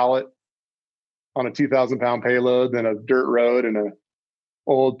 pound pallet on a 2,000 pound payload, then a dirt road and a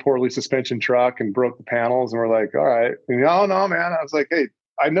old poorly suspension truck and broke the panels. And we're like, all right. And, oh no, man. I was like, hey,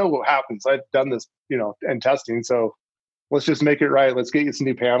 I know what happens. I've done this, and testing. So let's just make it right. Let's get you some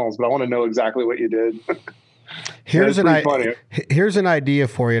new panels, but I want to know exactly what you did. Here's an idea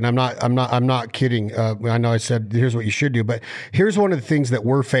for you, and I'm not kidding. I know I said here's what you should do, but here's one of the things that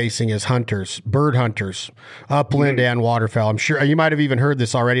we're facing as hunters, bird hunters, upland and waterfowl. I'm sure you might have even heard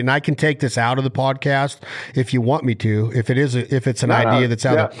this already, and I can take this out of the podcast if you want me to, if it's an idea that's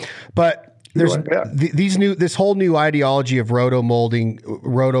out there. But there's this whole new ideology of roto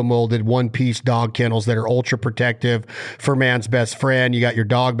molded one-piece dog kennels that are ultra protective for man's best friend. You got your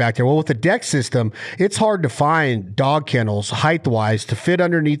dog back there. Well, with the deck system, it's hard to find dog kennels height-wise to fit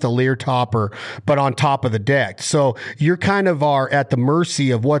underneath the Lear topper, but on top of the deck. So you're kind of are at the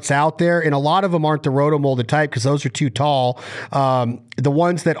mercy of what's out there, and a lot of them aren't the roto molded type because those are too tall. The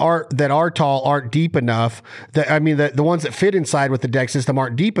ones that are tall aren't deep enough. The ones that fit inside with the deck system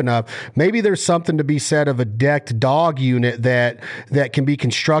aren't deep enough. Maybe there's something to be said of a decked dog unit that can be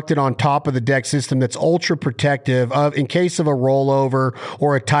constructed on top of the deck system that's ultra protective in case of a rollover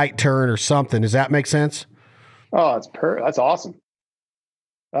or a tight turn or something. Does that make sense? Oh, that's awesome.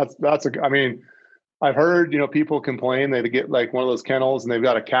 I've heard, people complain they get like one of those kennels and they've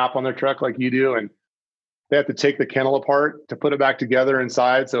got a cap on their truck like you do, and they have to take the kennel apart to put it back together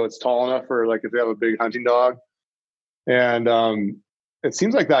inside so it's tall enough for like if they have a big hunting dog. And it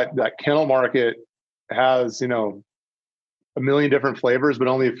seems like that kennel market has, a million different flavors, but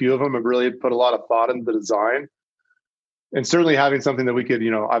only a few of them have really put a lot of thought into the design. And certainly having something that we could,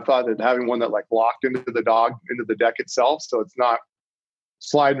 I thought that having one that like locked into the deck itself. So it's not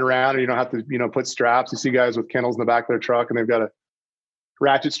sliding around and you don't have to, put straps. You see guys with kennels in the back of their truck and they've got to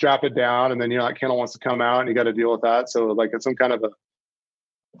ratchet strap it down. And then, that kennel wants to come out and you got to deal with that. So like it's some kind of a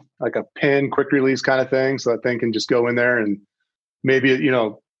pin quick release kind of thing. So that thing can just go in there and maybe,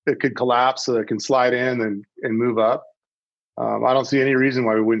 it could collapse so it can slide in and move up. I don't see any reason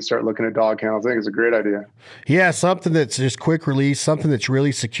why we wouldn't start looking at dog kennels. I think it's a great idea. Yeah, something that's just quick release, something that's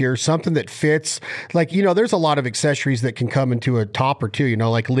really secure, something that fits. Like, there's a lot of accessories that can come into a top or two,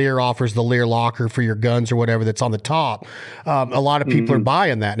 like Lear offers the Lear locker for your guns or whatever that's on the top. A lot of people are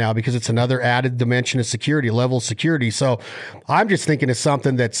buying that now because it's another added dimension of security, level of security. So I'm just thinking of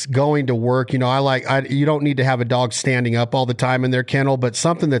something that's going to work. You don't need to have a dog standing up all the time in their kennel, but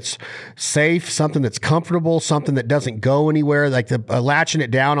something that's safe, something that's comfortable, something that doesn't go anywhere. Like the latching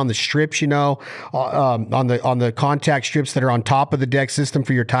it down on the strips, on the contact strips that are on top of the deck system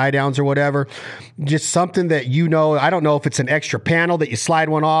for your tie downs or whatever. Just something that I don't know if it's an extra panel that you slide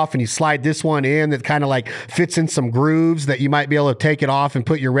one off and you slide this one in that kind of like fits in some grooves that you might be able to take it off and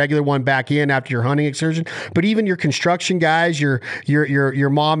put your regular one back in after your hunting excursion. But even your construction guys, your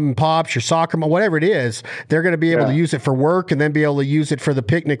mom and pops, your soccer mom, whatever it is, they're going to be able to use it for work and then be able to use it for the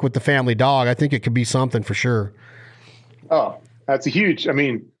picnic with the family dog. I think it could be something for sure. Oh, that's huge. I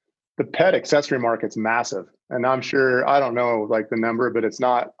mean, the pet accessory market's massive. And I'm sure, I don't know like the number, but it's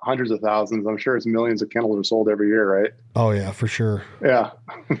not hundreds of thousands. I'm sure it's millions of kennels are sold every year, right? Oh yeah, for sure. Yeah.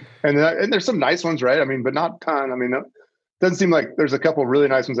 and there's some nice ones, right? I mean, but not a ton. I mean, it doesn't seem like there's a couple of really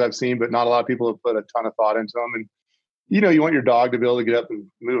nice ones I've seen, but not a lot of people have put a ton of thought into them. And, you want your dog to be able to get up and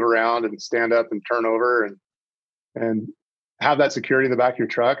move around and stand up and turn over and have that security in the back of your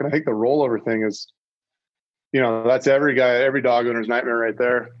truck. And I think the rollover thing is, that's every dog owner's nightmare right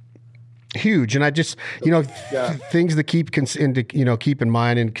there. Huge. And I just, things to keep keep in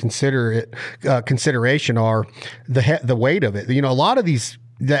mind and consideration are the weight of it. A lot of these,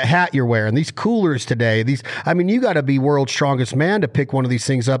 the hat you're wearing, these coolers today, you got to be world's strongest man to pick one of these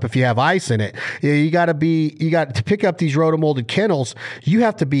things up if you have ice in it. You got to pick up these rotomolded kennels. You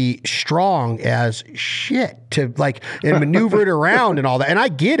have to be strong as shit to and maneuver it around and all that. And I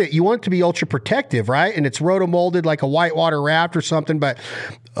get it. You want it to be ultra protective, right? And it's rotomolded like a whitewater raft or something. But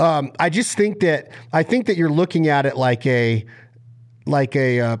I think that you're looking at it like a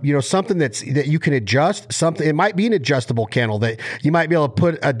something that you can adjust. Something, it might be an adjustable kennel that you might be able to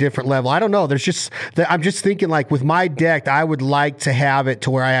put a different level. I don't know. I'm just thinking like with my deck, I would like to have it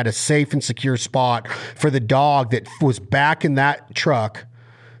to where I had a safe and secure spot for the dog that was back in that truck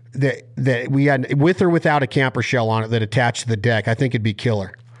that we had with or without a camper shell on it that attached to the deck. I think it'd be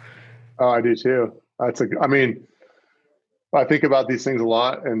killer. Oh, I do too. I think about these things a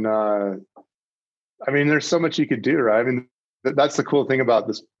lot and, there's so much you could do, right? I mean, that's the cool thing about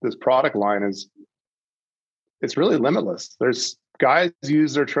this product line is it's really limitless. There's guys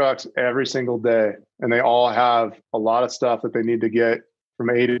use their trucks every single day and they all have a lot of stuff that they need to get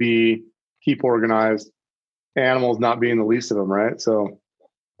from A to B, keep organized, animals not being the least of them. Right. So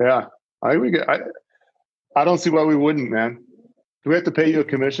yeah, I don't see why we wouldn't, man. Do we have to pay you a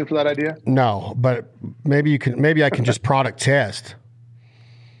commission for that idea? No, but maybe I can just product test.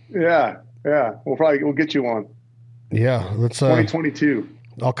 Yeah. We'll get you one. Yeah, let's 2022.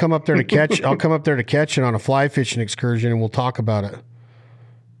 I'll come up there to catch it on a fly fishing excursion and we'll talk about it.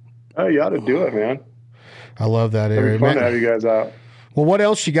 Oh, you ought to do it, man. I love that area. It'd be fun to have you guys out. Well, what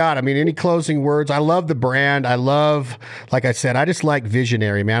else you got? Any closing words? I love the brand. Like I said, I just like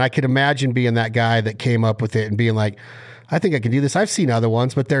visionary, man. I could imagine being that guy that came up with it and being like, I think I can do this. I've seen other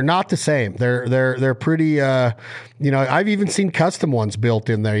ones, but they're not the same. They're pretty, I've even seen custom ones built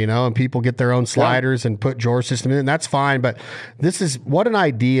in there, and people get their own sliders and put drawer system in, and that's fine. But this is what an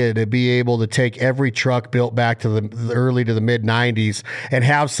idea to be able to take every truck built back to the early to the mid 90s and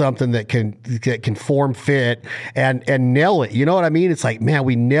have something that can form fit and nail it. You know what I mean? It's like, man,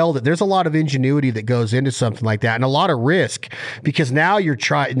 we nailed it. There's a lot of ingenuity that goes into something like that and a lot of risk because now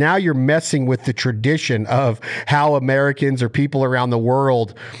you're messing with the tradition of how Americans or people around the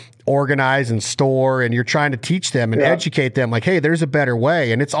world organize and store, and you're trying to teach them and educate them like, hey, there's a better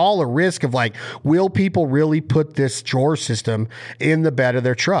way. And it's all a risk of like, will people really put this drawer system in the bed of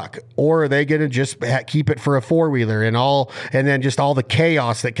their truck, or are they going to just keep it for a four-wheeler and then just all the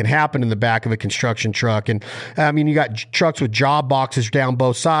chaos that can happen in the back of a construction truck? And you got trucks with job boxes down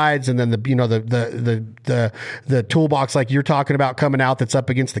both sides, and then the toolbox like you're talking about coming out that's up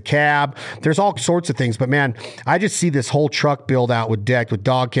against the cab. There's all sorts of things, but man, I just see this whole truck build out with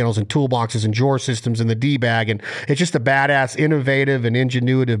dog kennels and toolboxes and drawer systems and the D-bag. And it's just a badass, innovative, and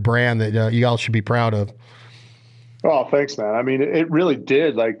ingenuitive brand that you all should be proud of. Oh, thanks, man. I mean, it really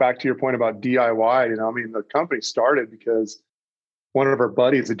did. Like, back to your point about DIY, you know, I mean, the company started because one of our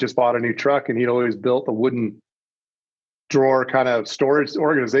buddies had just bought a new truck, and he'd always built a wooden drawer kind of storage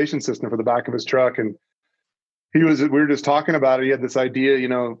organization system for the back of his truck. And we were just talking about it. He had this idea, you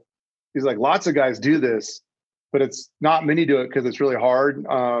know, he's like, lots of guys do this, but it's not many do it because it's really hard.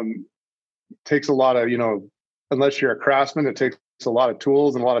 Takes a lot of, you know, unless you're a craftsman, it takes a lot of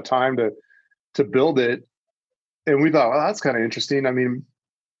tools and a lot of time to build it. And we thought, well, that's kind of interesting. I mean,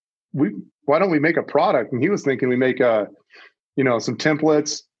 why don't we make a product? And he was thinking we make some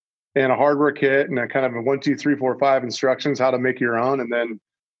templates and a hardware kit and a kind of a 1, 2, 3, 4, 5 instructions, how to make your own. And then,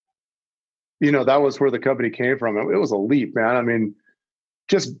 you know, that was where the company came from. It was a leap, man. I mean,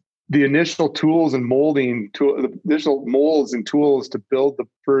 just the initial tools and the initial molds and tools to build the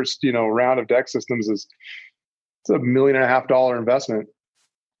first, you know, round of deck systems it's $1.5 million investment.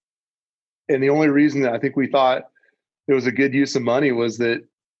 And the only reason that I think we thought it was a good use of money was that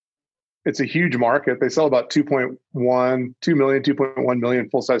it's a huge market. They sell about 2.1 million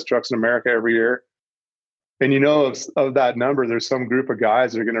full-size trucks in America every year. And, you know, of that number, there's some group of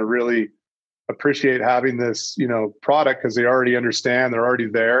guys that are going to really appreciate having this, you know, product because they already understand, they're already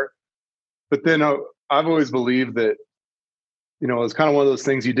there. But then I've always believed that, you know, it's kind of one of those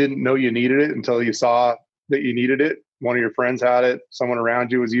things you didn't know you needed it until you saw that you needed it. One of your friends had it, someone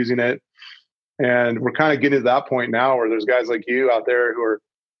around you was using it. And we're kind of getting to that point now where there's guys like you out there who are,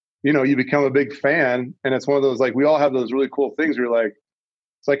 you know, you become a big fan. And it's one of those, like, we all have those really cool things where you're like,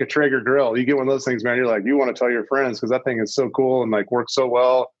 it's like a Traeger grill. You get one of those things, man, you're like, you want to tell your friends because that thing is so cool and like works so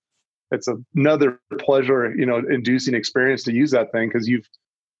well. It's another pleasure, you know, inducing experience to use that thing because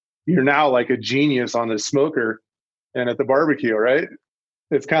you're now like a genius on the smoker and at the barbecue, right?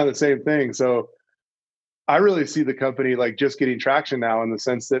 It's kind of the same thing. So I really see the company like just getting traction now in the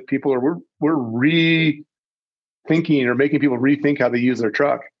sense that we're rethinking or making people rethink how they use their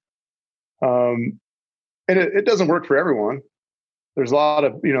truck. And it doesn't work for everyone. There's a lot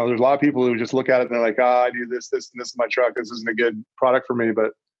of people who just look at it and they're like, I do this, and this is my truck. This isn't a good product for me.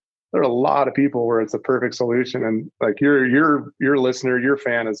 But there are a lot of people where it's a perfect solution. And like your listener, your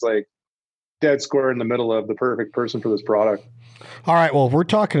fan is like dead square in the middle of the perfect person for this product. All right. Well, we're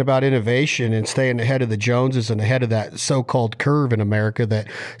talking about innovation and staying ahead of the Joneses and ahead of that so-called curve in America that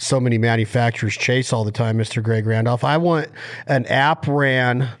so many manufacturers chase all the time, Mr. Greg Randolph. I want an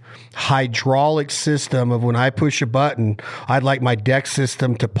app-ran hydraulic system of when I push a button, I'd like my deck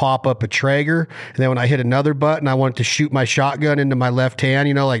system to pop up a Traeger. And then when I hit another button, I want it to shoot my shotgun into my left hand,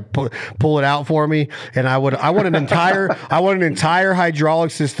 you know, like pull it out for me. And I want an entire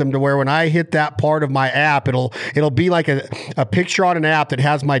hydraulic system to where when I hit that part of my app, it'll be like a picture on an app that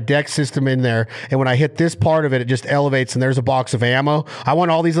has my deck system in there. And when I hit this part of it, it just elevates and there's a box of ammo. I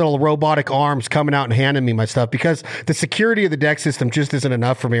want all these little robotic arms coming out and handing me my stuff because the security of the deck system just isn't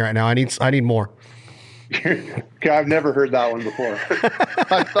enough for me right now. I need more. Okay, I've never heard that one before.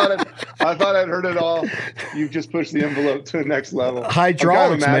 I thought I'd heard it all. You've just pushed the envelope to the next level.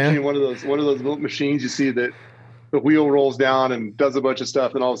 Hydraulics, I'm imagining man. One of those little machines you see that the wheel rolls down and does a bunch of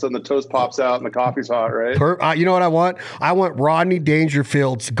stuff, and all of a sudden the toast pops out and the coffee's hot, right? You know what I want? I want Rodney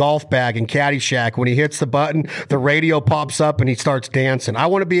Dangerfield's golf bag in Caddyshack. When he hits the button, the radio pops up and he starts dancing. I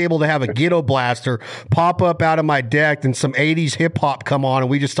want to be able to have a ghetto blaster pop up out of my deck and some 80s hip hop come on and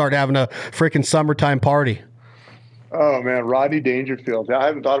we just start having a freaking summertime party. Oh man, Rodney Dangerfield. Yeah, I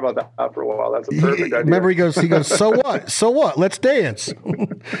haven't thought about that for a while. That's a perfect idea. Remember, he goes, so what? So what? Let's dance.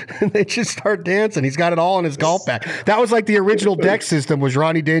 And they just start dancing. He's got it all in his golf bag. That was like the original deck system was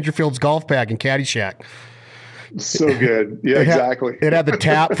Rodney Dangerfield's golf bag in Caddyshack. So good. Yeah, exactly. It had the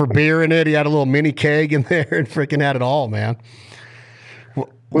tap for beer in it. He had a little mini keg in there and freaking had it all, man. Well,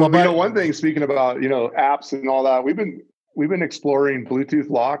 you know, one thing, speaking about, you know, apps and all that, we've been exploring Bluetooth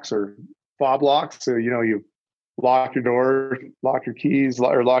locks or fob locks. So, you know, you lock your door, lock your keys,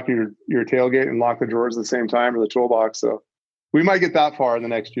 or lock your tailgate and lock the drawers at the same time, or the toolbox. So we might get that far in the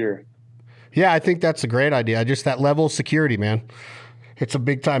next year. Yeah, I think that's a great idea. Just that level of security, man. It's a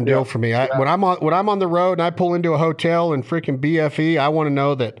big time deal for me. When I'm on the road and I pull into a hotel in freaking BFE, I want to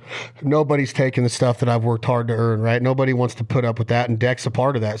know that nobody's taking the stuff that I've worked hard to earn, right? Nobody wants to put up with that, and Deck's a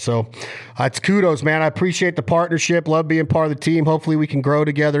part of that. So it's kudos, man. I appreciate the partnership. Love being part of the team. Hopefully we can grow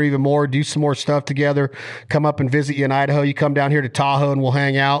together even more, do some more stuff together, come up and visit you in Idaho. You come down here to Tahoe and we'll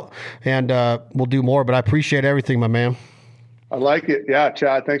hang out and we'll do more. But I appreciate everything, my man. I like it. Yeah,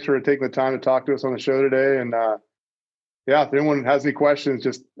 Chad, thanks for taking the time to talk to us on the show today. And yeah, if anyone has any questions,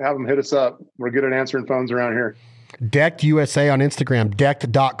 just have them hit us up. We're good at answering phones around here. Decked USA on Instagram,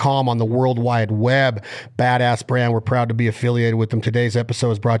 decked.com on the World Wide Web. Badass brand. We're proud to be affiliated with them. Today's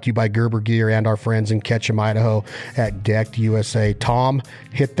episode is brought to you by Gerber Gear and our friends in Ketchum, Idaho at Decked USA. Tom,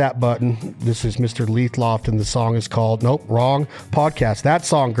 hit that button. This is Mr. Leithloft, and the song is called, nope, wrong podcast. That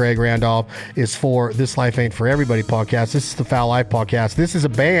song, Greg Randolph, is for This Life Ain't For Everybody podcast. This is the Foul Life podcast. This is a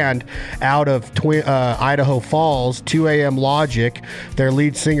band out of Idaho Falls, 2 AM Logic. Their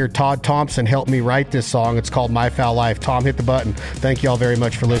lead singer, Todd Thompson, helped me write this song. It's called My Foul Life. Tom, hit the button. Thank you all very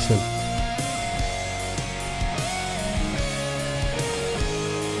much for listening.